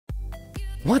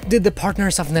What did the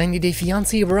partners of 90 Day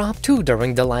Fiance were up to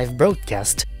during the live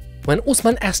broadcast? When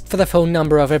Usman asked for the phone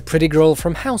number of a pretty girl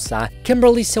from Hausa,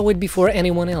 Kimberly saw it before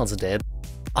anyone else did.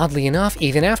 Oddly enough,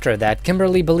 even after that,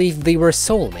 Kimberly believed they were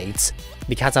soulmates.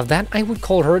 Because of that, I would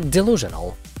call her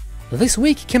delusional. This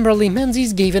week, Kimberly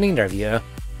Menzies gave an interview.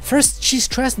 First, she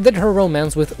stressed that her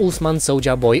romance with Usman's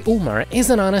Sojaboy Umar is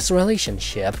an honest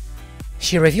relationship.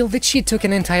 She revealed that she took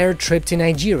an entire trip to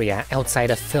Nigeria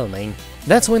outside of filming.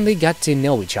 That's when they got to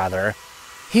know each other.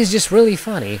 He's just really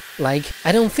funny, like,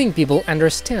 I don't think people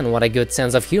understand what a good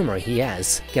sense of humor he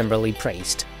has, Kimberly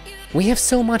praised. We have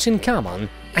so much in common.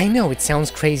 I know it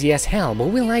sounds crazy as hell, but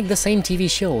we like the same TV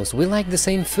shows, we like the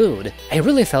same food. I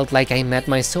really felt like I met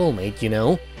my soulmate, you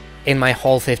know? In my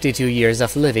whole 52 years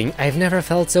of living, I've never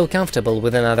felt so comfortable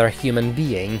with another human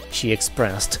being, she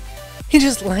expressed. He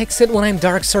just likes it when I'm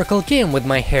dark circle Kim with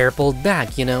my hair pulled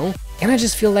back, you know? And I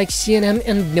just feel like seeing him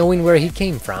and knowing where he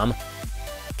came from.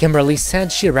 Kimberly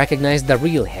said she recognized the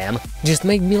real him, just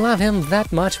made me love him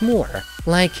that much more.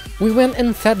 Like, we went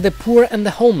and fed the poor and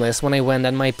the homeless when I went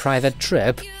on my private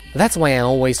trip. That's why I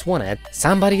always wanted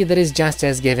somebody that is just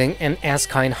as giving and as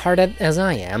kind-hearted as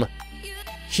I am.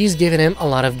 She's given him a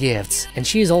lot of gifts, and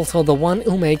she's also the one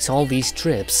who makes all these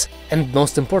trips. And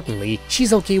most importantly,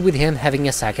 she's okay with him having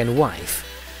a second wife.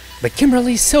 But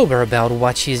Kimberly's sober about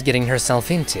what she's getting herself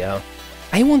into.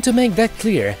 I want to make that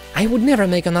clear, I would never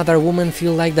make another woman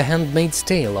feel like the Handmaid's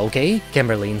Tale, okay?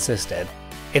 Kimberly insisted.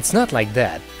 It's not like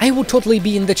that. I would totally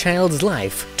be in the child's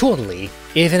life, totally.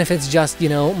 Even if it's just, you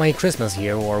know, my Christmas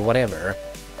here or whatever.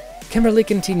 Kimberly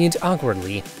continued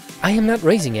awkwardly. I am not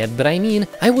raising it, but I mean,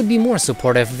 I would be more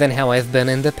supportive than how I've been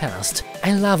in the past.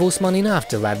 I love Usman enough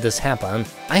to let this happen.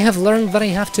 I have learned that I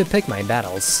have to pick my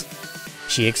battles.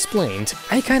 She explained,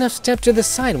 I kind of stepped to the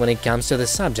side when it comes to the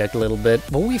subject a little bit,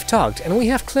 but we've talked and we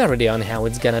have clarity on how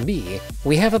it's gonna be.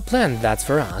 We have a plan that's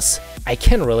for us. I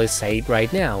can't really say it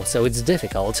right now, so it's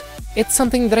difficult. It's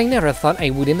something that I never thought I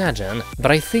would imagine,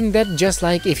 but I think that just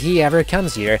like if he ever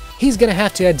comes here, he's gonna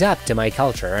have to adapt to my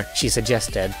culture, she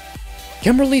suggested.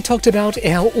 Kimberly talked about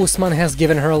how Usman has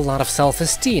given her a lot of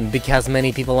self-esteem because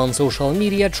many people on social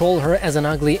media troll her as an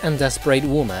ugly and desperate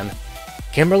woman.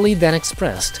 Kimberly then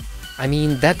expressed, I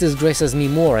mean, that disgraces me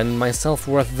more and my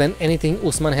self-worth than anything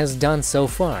Usman has done so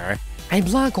far. I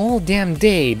blog all damn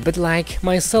day, but like,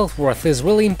 my self-worth is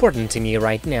really important to me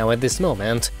right now at this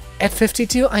moment. At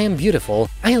 52, I am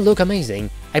beautiful, I look amazing,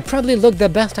 I probably look the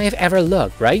best I've ever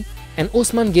looked, right? And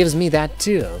Usman gives me that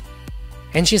too.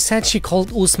 And she said she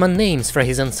called Usman names for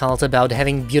his insult about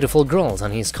having beautiful girls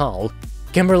on his call.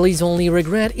 Kimberly's only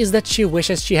regret is that she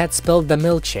wishes she had spilled the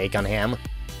milkshake on him.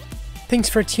 Thanks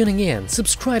for tuning in,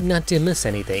 subscribe not to miss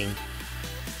anything.